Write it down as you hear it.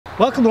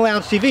Welcome to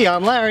Lounge TV.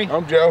 I'm Larry.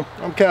 I'm Joe.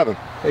 I'm Kevin.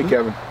 Hey,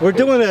 Kevin. We're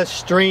doing a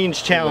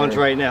strange challenge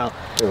right now.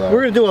 Hey,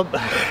 we're gonna do a.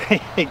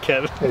 Hey,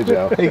 Kevin. Hey,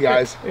 Joe. Hey,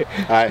 guys.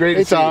 Hi. Great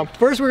to see you.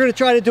 First, we're gonna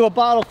try to do a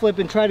bottle flip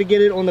and try to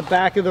get it on the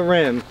back of the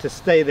rim to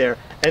stay there,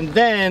 and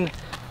then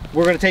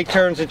we're gonna take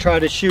turns and try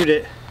to shoot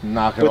it.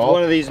 Knock it with off.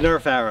 one of these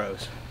Nerf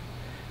arrows.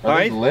 All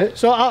right. Lit?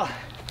 So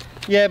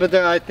yeah, but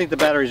I think the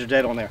batteries are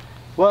dead on there.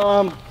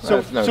 Well,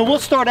 so we'll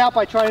start out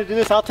by trying to do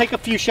this. I'll take a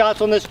few shots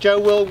on this. Joe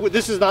will.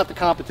 This is not the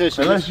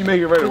competition. Unless you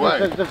make it right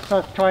away. Just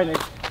us trying to.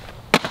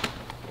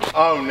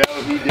 Oh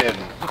no, he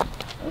didn't.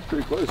 That's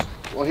pretty close.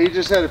 Well, he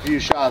just had a few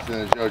shots and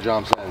then Joe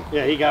jumps in.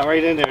 Yeah, he got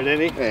right in there,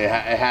 didn't he? It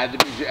had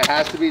to be. It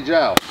has to be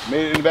Joe.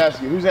 Made it in the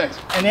basket. Who's next?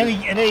 And then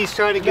he's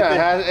trying to get.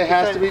 Yeah, it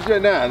has to be Joe.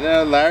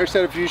 No, Larry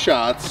said a few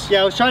shots.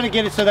 Yeah, I was trying to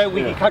get it so that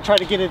we can try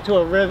to get into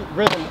a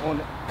rhythm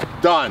on it.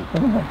 Done.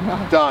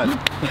 Done.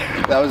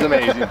 That was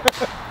amazing.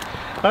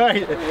 All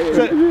right,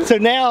 so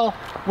now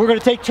we're going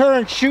to take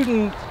turns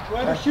shooting.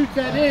 Whoever shoots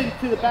that in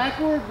to the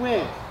backward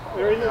wins.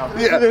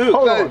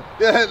 Hold on.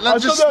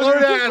 Let's just slow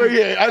down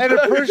and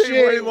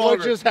appreciate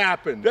what just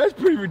happened. That's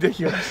pretty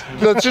ridiculous.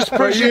 Let's just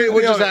appreciate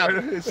what just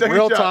happened.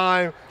 Real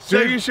time.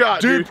 Second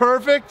shot, dude.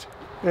 Perfect.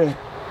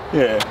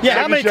 Yeah,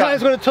 how many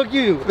times would it took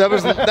you? That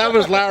was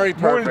Larry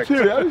perfect. More than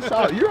two. That was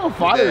solid. You're on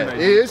fire, man.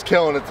 He is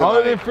killing it tonight.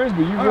 Other than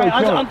Frisbee, you really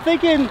killing it. I'm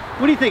thinking,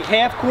 what do you think?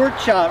 Half court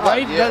shot,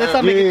 right? Yeah. Let's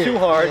not make it too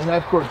hard.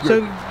 Half court.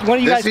 So why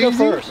don't you guys go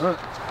first?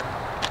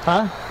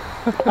 Huh?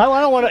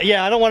 I don't want to.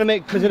 Yeah, I don't want to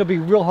make because it'll be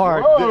real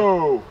hard.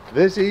 Whoa!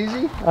 This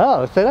easy?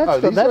 Oh, so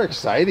that's these are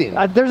exciting.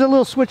 There's a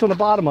little switch on the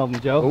bottom of them,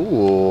 Joe.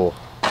 Ooh.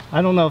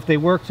 I don't know if they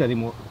works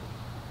anymore.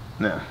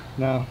 No.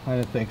 No, I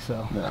don't think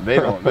so. No, they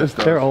don't. This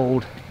stuff. They're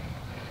old.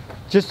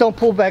 Just don't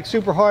pull back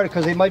super hard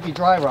because they might be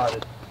dry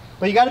rotted.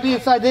 But you got to be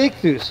inside the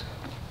ichthus.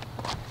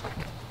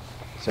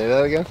 Say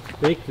that again?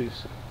 The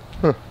ichthus.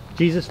 Huh.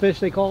 Jesus fish,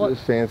 they call it.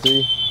 It's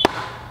fancy.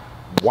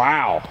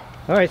 Wow.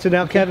 All right, so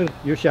now Kevin,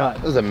 your shot.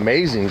 That was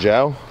amazing,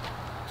 Joe.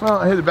 Well,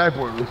 I hit the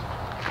backboard at least.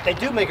 They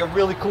do make a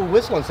really cool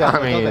whistling sound.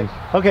 I mean, don't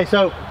they? Okay,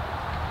 so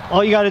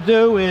all you got to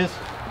do is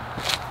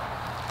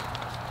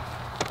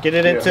get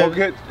it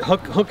into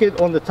hook it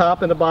on the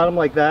top and the bottom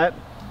like that,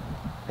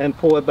 and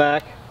pull it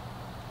back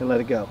and let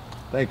it go.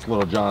 Thanks,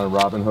 little John and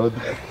Robin Hood.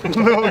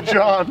 Little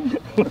John.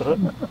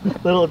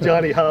 Little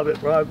Johnny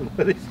Hobbit, Robin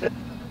Hood.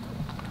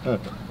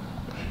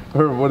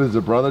 Or what is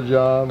it, Brother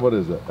John? What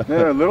is it?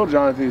 No, Little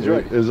John, I think he's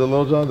right. Is it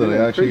Little John? Did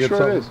I actually get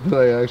something?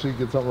 Sure did I actually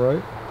get something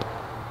right?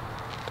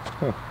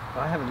 Huh.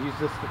 I haven't used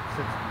this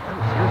since that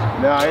was years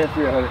ago. No, I had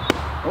 300.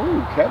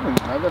 Oh, Kevin,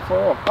 how'd that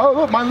fall off? Oh,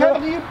 look, mine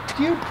Kevin, do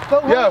you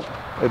vote right? Yeah.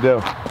 I do.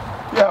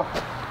 Yeah.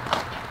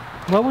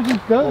 Why would you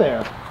go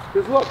there?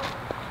 Just look.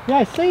 Yeah,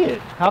 I see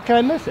it. How can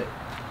I miss it?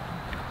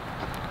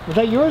 Was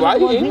that yours? Why are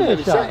you or aiming at me?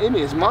 It's not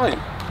aiming, it's mine.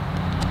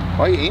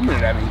 Why are you aiming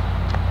it at me?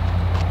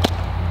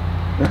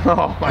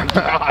 Oh my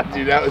God,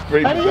 dude, that was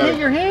pretty How did you hit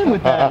your hand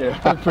with that? Yeah,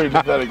 that's pretty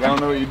pathetic. I don't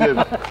know what you did.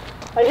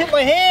 I hit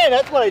my hand,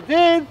 that's what I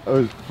did. That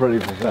was pretty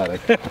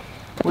pathetic.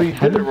 Well, you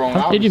did it wrong.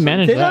 How did you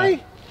manage did that?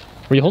 I?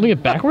 Were you holding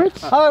it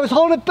backwards? Oh, I was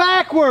holding it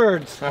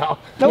backwards. Oh,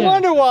 No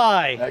wonder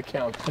why. that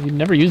counts. Have you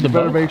never used the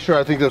Better boat? make sure.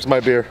 I think that's my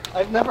beer.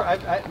 I've never,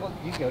 well,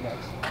 you go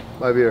next.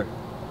 My beer.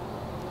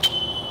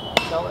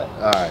 Sell it.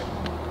 All right.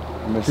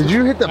 Did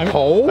you hit the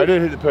pole? I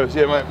did hit the post.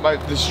 Yeah,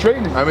 the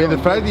straightness. I mean, the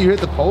fact that you hit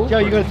the pole. Joe,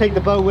 you gonna take the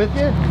bow with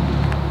you?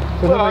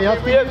 So Well, nobody else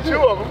we can have use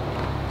two it? of them.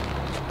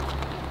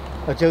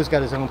 Oh, Joe's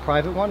got his own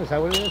private one. Is that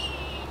what it is?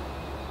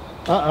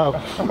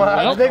 Uh-oh. Well,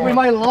 I think we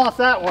might have lost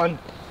that one.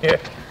 Yeah.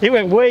 He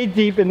went way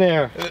deep in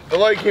there. The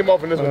light came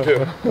off in this one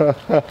too.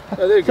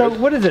 Oh, So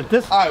what is it?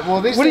 This? All right. Well,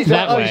 these What do you things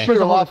think? are That way.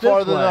 shoot a lot This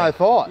farther than way. I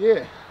thought.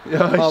 Yeah.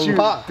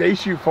 Yeah, they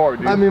shoot far,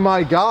 dude. I mean,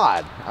 my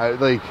God. Are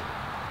they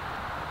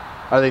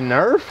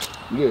Nerf?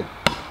 Yeah.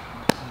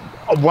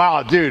 Oh,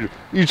 wow, dude.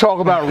 You talk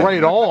about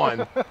right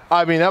on.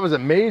 I mean, that was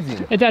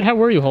amazing. Hey, Dad, how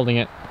were you holding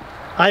it?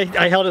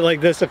 I held it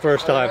like this the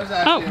first time.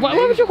 Oh, why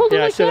would you hold it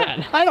like so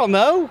that? I don't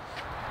know.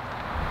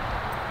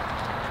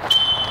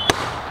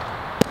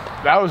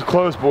 That was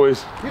close,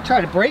 boys. You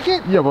trying to break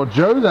it? Yeah, well,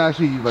 Joe's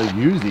actually like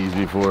used these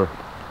before.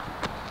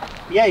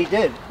 Yeah, he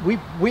did.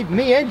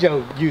 Me and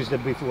Joe used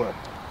them before.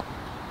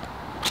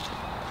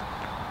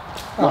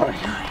 Oh,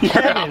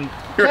 Kevin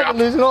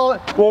losing all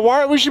it. Well,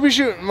 why we should be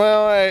shooting?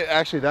 Well,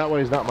 actually, that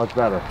way is not much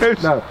better.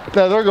 No,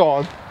 they're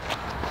gone.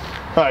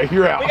 All right,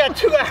 you're out. We got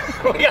two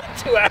arrows. We got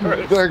 2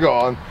 arrows. They're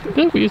gone. I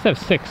feel like we used to have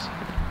 6.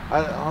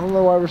 I don't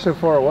know why we're so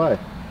far away.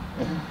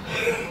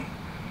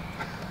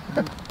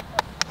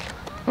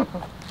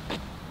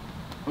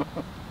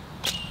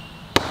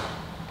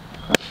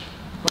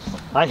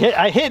 I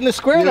hit in the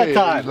square that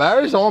time.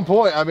 Larry's on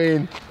point. I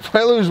mean, if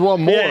I lose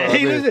one more,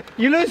 Yeah,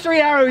 you lose 3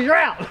 arrows, you're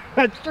out.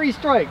 That's 3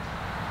 strikes.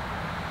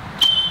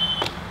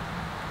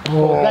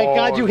 Oh, Thank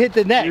God you hit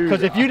the net,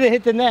 because if you didn't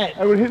hit the net,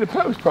 I would hit the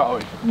post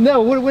probably.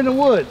 no, would have win the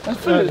wood.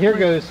 Here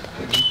goes.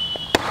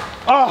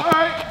 Oh, all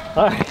right.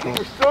 All right.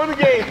 We're still in the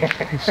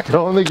game.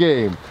 still in the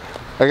game.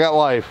 I got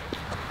life.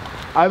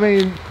 I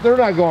mean, they're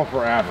not going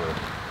forever.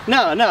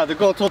 No, they're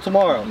going till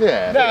tomorrow.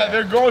 Yeah. Nah,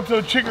 they're going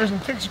till chiggers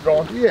and ticks are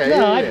going. Yeah,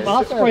 No, yeah.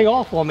 I'll spray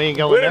off on me and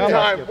go in Winter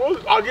there.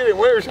 time. I'll get it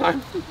winter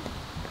time.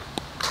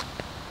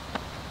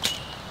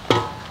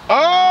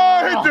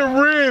 Oh, hit the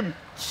rim.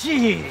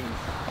 Jeez.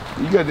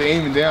 You got the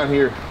aiming down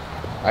here.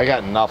 I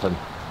got nothing.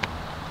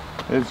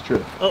 It's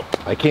true. Oh,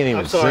 I can't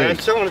even I'm sorry. I'm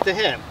see. throwing it to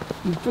him.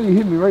 You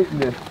hit me right in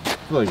there. I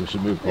feel like we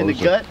should move closer. In the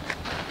gut.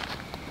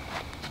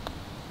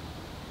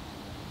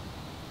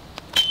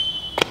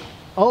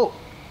 Oh.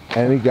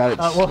 And he got it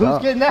Well, who's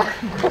stuck. getting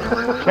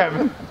that?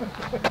 Kevin.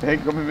 It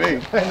ain't gonna be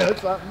me. I know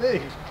it's not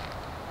me.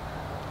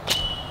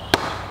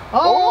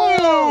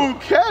 Oh,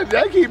 Kevin,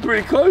 that came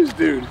pretty close,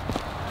 dude.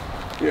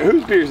 Yeah,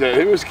 whose beer's that?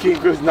 It was King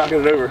Chris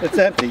knocking it over. It's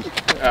empty.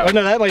 Oh. Oh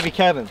no, that might be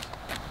Kevin's.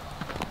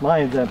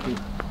 Mine's empty.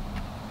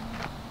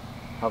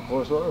 How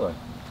close were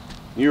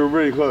they? You were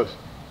really close.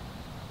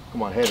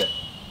 Come on, hit it.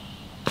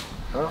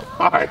 All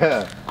right.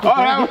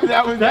 Oh,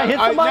 that was That hit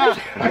somebody?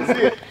 I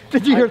see it.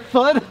 Did you hear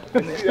thud?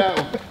 I see that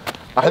one.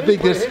 I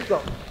think this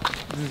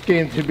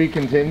game to be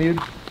continued.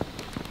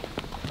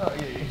 Oh,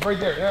 yeah, he's right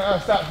there. No,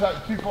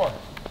 stop, too far.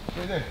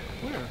 Right there.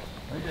 Where?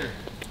 Right there.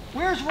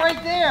 Where's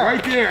right there?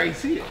 Right there, I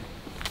see it.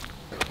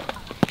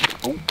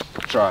 Oh,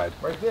 tried.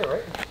 Right there,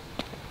 right?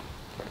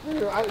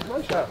 It's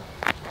my shot.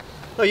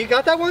 Oh, you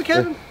got that one,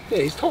 Kevin? Yeah,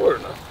 he's taller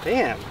enough.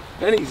 Damn.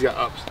 And he's got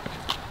ups.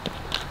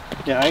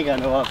 Yeah, I ain't got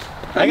no ups.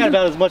 I got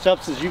about as much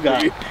ups as you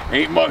got.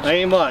 Ain't much.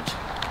 Ain't much.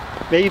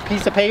 Maybe a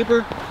piece of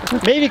paper.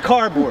 Maybe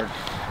cardboard.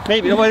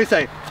 Maybe. What do you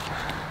say?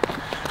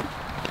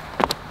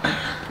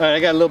 All right, I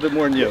got a little bit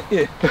more than you.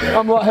 Yeah,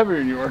 I'm a lot heavier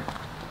than you are.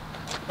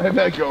 I have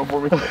that going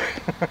for me.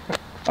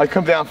 I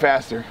come down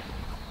faster.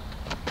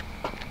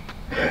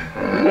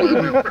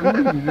 I'm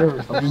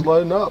just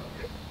loading up.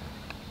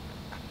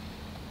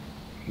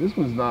 This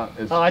one's not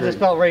as Oh, I just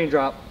felt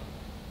raindrop.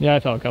 Yeah, I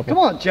felt a couple.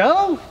 Come on,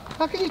 Joe.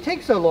 How can you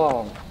take so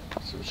long?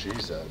 That's what she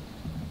said.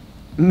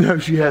 No,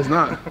 she has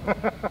not.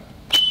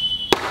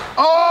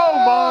 Oh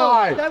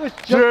my! That was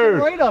just the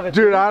right of it.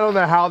 Dude, I don't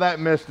know how that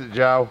missed it,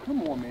 Joe.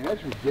 Come on, man,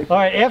 that's ridiculous. All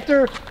right,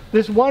 after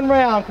this one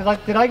round,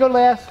 did I go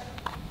last?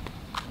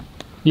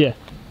 Yeah.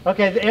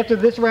 Okay, after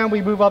this round,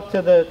 we move up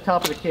to the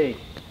top of the key.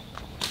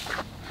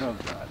 Oh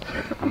God!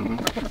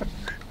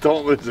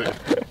 Don't lose it.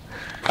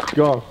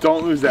 Go.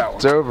 Don't lose that one.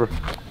 It's over.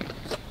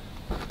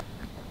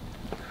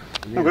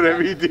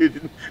 Whatever you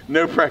do,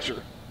 no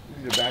pressure.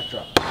 Need a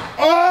backdrop.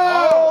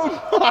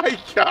 Oh my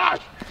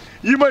gosh!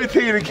 You might have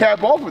taken the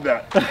cap off with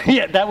that.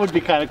 Yeah, that would be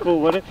kind of cool,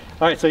 wouldn't it?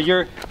 All right, so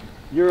you're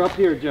up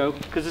here, Joe,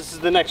 because this is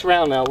the next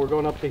round now. We're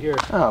going up to here.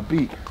 Ah,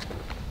 beat.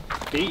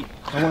 Beat.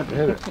 I want to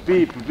hit it.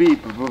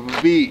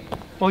 Beat.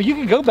 Well, you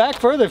can go back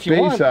further if you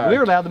want. B-side.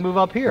 We're allowed to move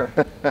up here.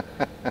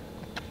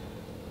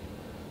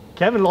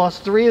 Kevin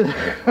lost three of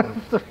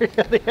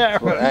the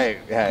arrows. Well,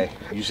 hey,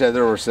 you said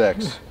there were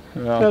 6.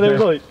 No, there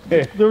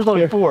was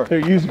only 4. I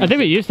think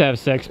we used to have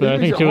 6, but I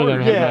think 2 of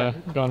them Yeah.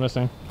 have gone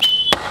missing.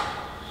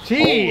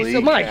 Jeez, Holy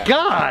oh my cow.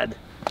 God.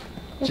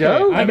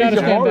 Joe? I gotta makes it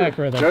stand harder. back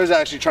further. Joe's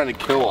actually trying to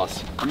kill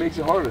us. It makes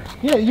it harder.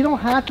 Yeah, you don't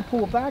have to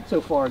pull it back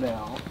so far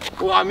now.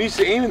 Well, I'm used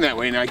to aiming that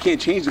way now. I can't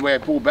change the way I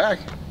pull back.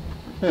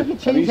 You can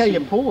change how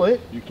you pull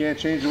it. You can't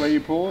change the way you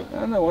pull it?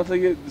 I don't know. Once I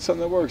get something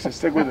that works, I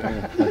stick with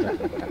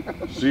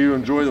it. So you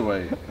enjoy the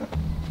way.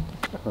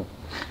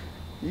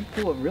 You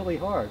pull it really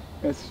hard.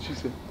 That's what she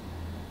said.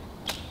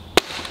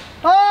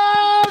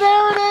 Oh,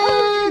 there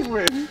it is!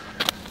 Win.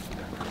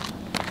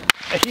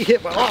 He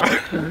hit my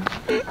arm.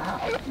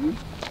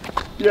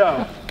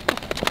 Yeah.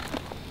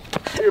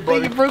 Here, I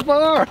buddy. think he broke my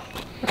arm.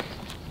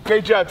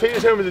 Great job. Take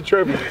this home as a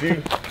trophy,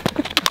 dude.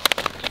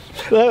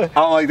 I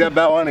don't like that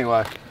bell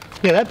anyway.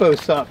 Yeah, that bow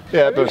sucked.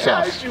 Yeah, that bow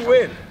Yeah, sucks. you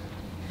win.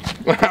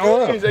 I don't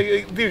know. He's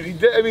like, dude, he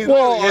did, I mean,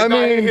 Well,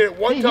 literally, I he mean, hit it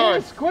one He hit time.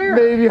 it square.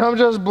 Maybe I'm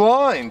just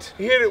blind.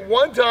 He hit it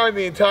one time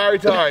the entire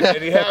time, and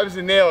he happens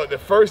to nail it. The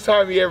first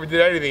time he ever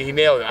did anything, he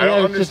nailed it. I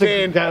don't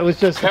understand that was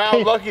just how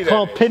lucky that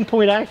called is.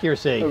 pinpoint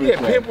accuracy. Yeah,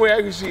 pinpoint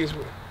accuracy is. I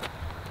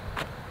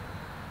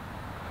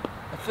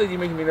feel like you're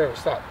making me nervous.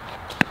 Stop.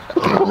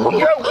 Yo,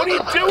 what are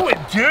you doing,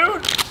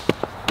 dude?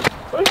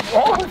 What's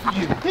wrong with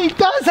you? He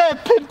does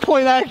have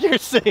pinpoint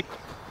accuracy.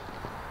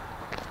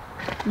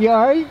 You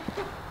alright?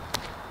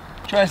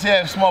 Trying to say I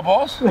have small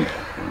balls? Nah,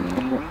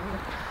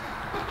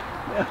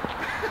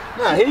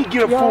 he didn't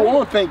get a full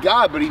on, thank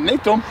God, but he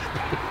nicked them.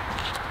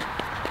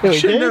 No, he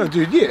Shit, did? no,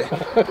 dude, yeah.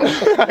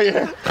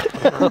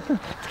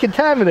 It's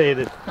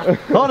contaminated.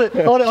 Hold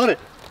it.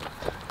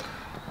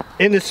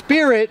 In the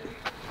spirit.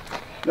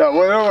 No,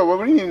 wait,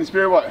 what do you need in the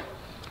spirit? What?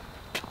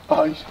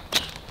 Oh, you...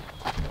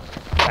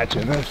 Gotcha,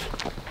 this.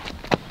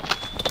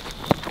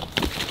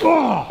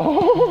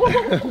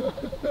 Oh!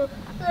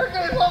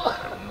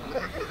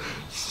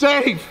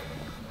 Safe!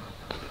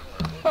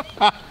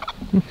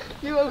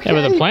 You okay?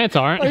 Yeah, but the plants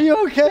aren't. Are you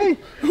okay?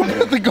 Who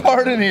put the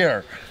garden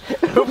here?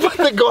 Who put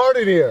the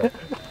garden here?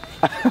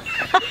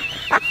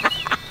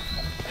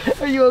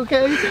 Are you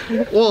okay?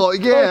 Well,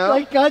 yeah.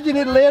 Thank God you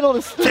didn't land on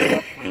a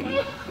stick.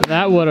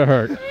 That would have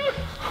hurt.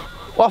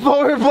 I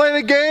thought we were playing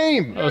a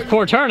game. Those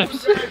poor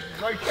turnips.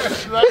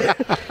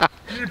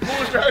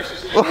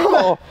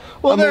 Oh,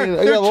 well, I mean,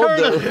 I got a little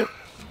turnips. dirt.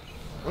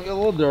 I got a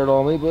little dirt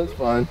on me, but it's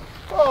fine.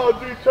 Oh,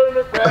 dude,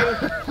 turnip,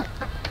 man.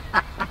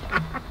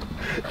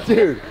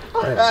 Dude,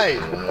 hey.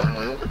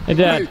 Hey,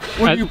 Dad.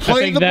 When you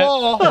play the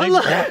ball.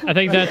 I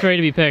think that's ready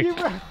to be picked.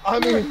 I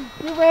mean,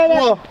 You ran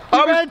out.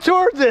 You ran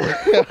towards it.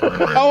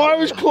 oh, I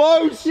was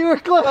close. You were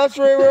close. That's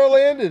where I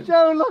landed.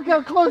 Joe, look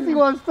how close he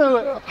was to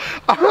it.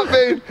 I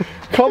mean,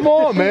 come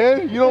on,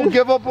 man. You don't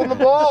give up on the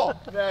ball.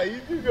 Nah,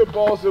 you do good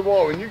balls to the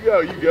wall. When you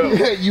go, you go.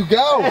 Yeah, you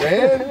go,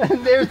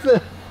 man. There's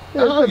the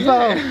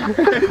bow.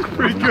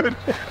 Pretty good.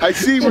 I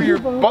see where your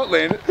butt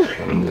landed.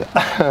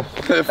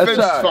 The fence is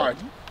fine.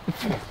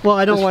 Well,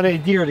 I don't want any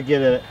deer to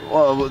get in it.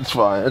 Well, it's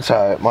fine. It's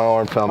all right. My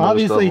arm fell.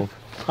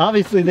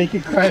 Obviously they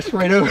could crash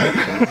right over.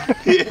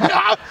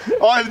 Yeah,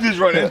 all I have to do is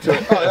run into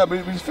it. Oh, yeah,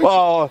 but we just fix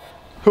Well,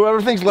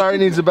 whoever thinks Larry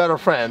needs a better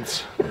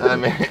fence, I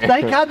mean.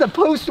 They got the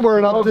post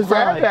wearing up the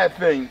grab side. that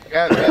thing.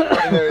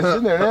 It's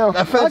in there now. That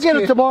I'll fence get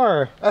it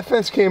tomorrow. That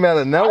fence came out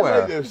of I nowhere.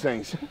 like those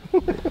things.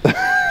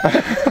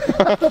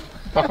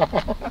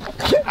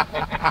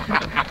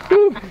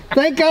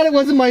 Thank God it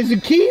wasn't my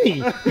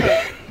zucchini.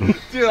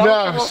 Dude,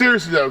 No,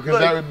 seriously though, because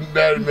that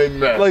would have made me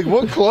mad. like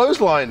what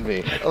clotheslined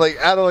me? Like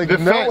out of like the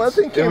no, fence.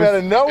 that thing came It was- out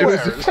of nowhere. It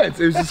was the fence.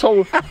 It was this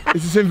whole,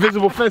 it's this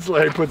invisible fence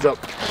Larry puts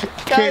up.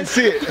 Can't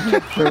see it.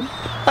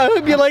 I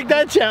hope you like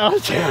that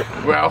challenge.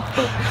 Well,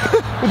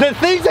 The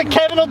things that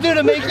Kevin will do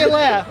to make you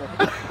laugh.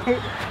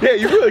 yeah,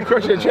 you really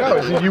crushed that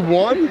challenge. You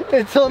won.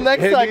 Until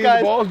next Hit time, me in guys.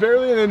 the balls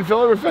barely and then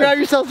fell over a Grab fence.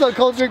 yourself some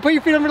cold drink. Put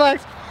your feet on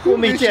relax. We'll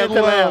meet you at the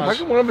How lounge.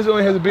 come one of us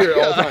only has a beer at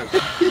all times?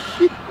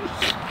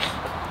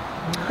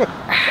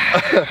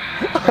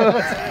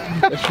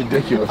 That's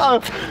ridiculous. Oh,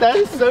 that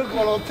is so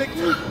cool on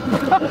TikTok.